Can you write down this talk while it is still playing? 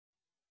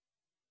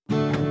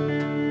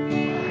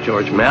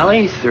George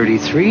Malley,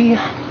 33,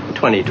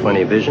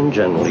 20/20 vision,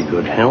 generally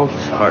good health,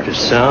 heart is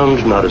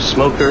sound, not a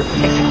smoker.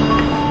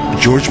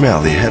 George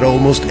Malley had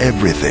almost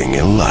everything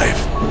in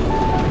life.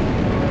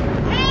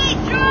 Hey,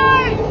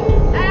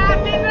 George!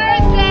 Happy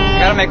birthday!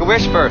 Gotta make a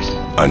wish first.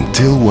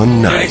 Until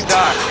one night,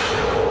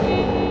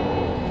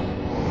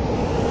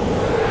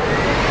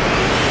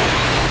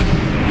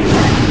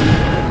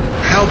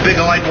 How big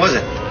a light was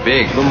it?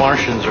 Big. The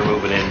Martians are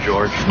moving in,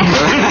 George.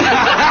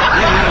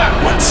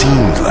 what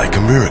seemed like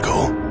a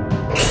miracle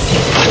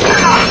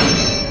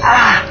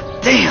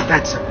Damn,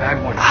 that's a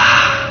bad one.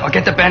 I'll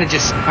get the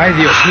bandages. Ay,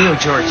 Dios mío,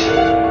 George.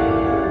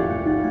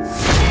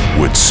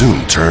 would soon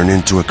turn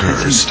into a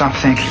curse. Stop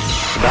thinking.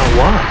 About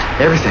what?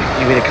 Everything.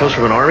 You mean it comes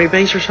from an army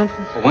base or something?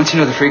 Well, once you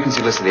know the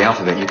frequency list of the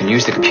alphabet, you can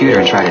use the computer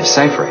and try to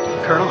decipher it.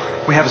 Colonel,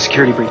 We have a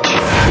security breach.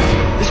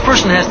 this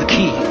person has the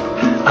key.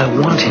 I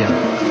want him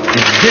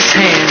in this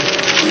hand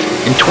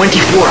in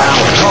 24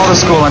 hours. Call the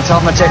school and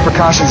tell them to take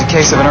precautions in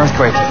case of an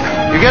earthquake.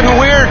 You're getting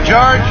weird,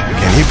 George.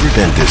 Can he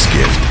prevent this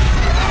gift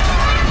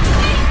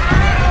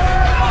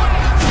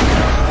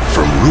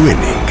from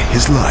ruining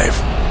his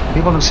life?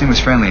 People don't seem as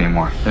friendly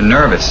anymore. They're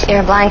nervous. You're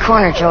in a blind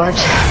corner, George.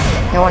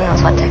 No one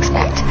knows what to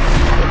expect.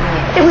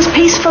 It was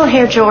peaceful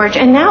here, George,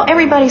 and now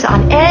everybody's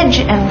on edge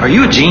and... Are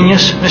you a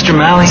genius, Mr.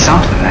 Malley?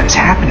 Something that is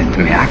happening to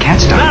me. I can't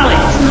stop. Malley!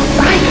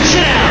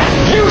 Sit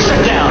down! You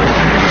sit down!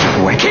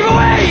 Keep away. Keep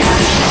away!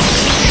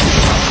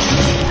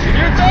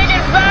 You're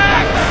taking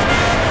back!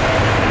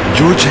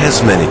 George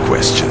has many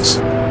questions.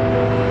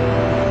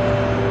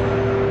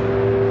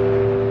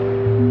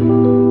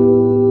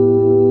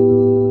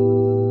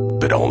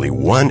 But only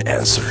one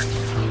answer.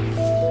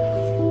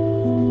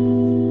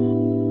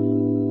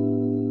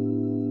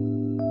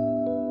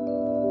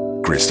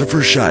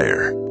 Christopher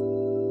Shire,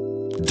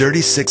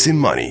 Dirty Sexy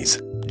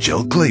Monies,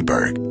 Jill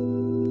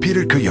Clayburgh,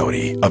 Peter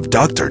Coyote of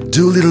Dr.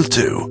 Dolittle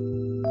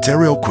 2,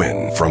 Terry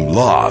O'Quinn from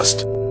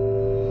Lost,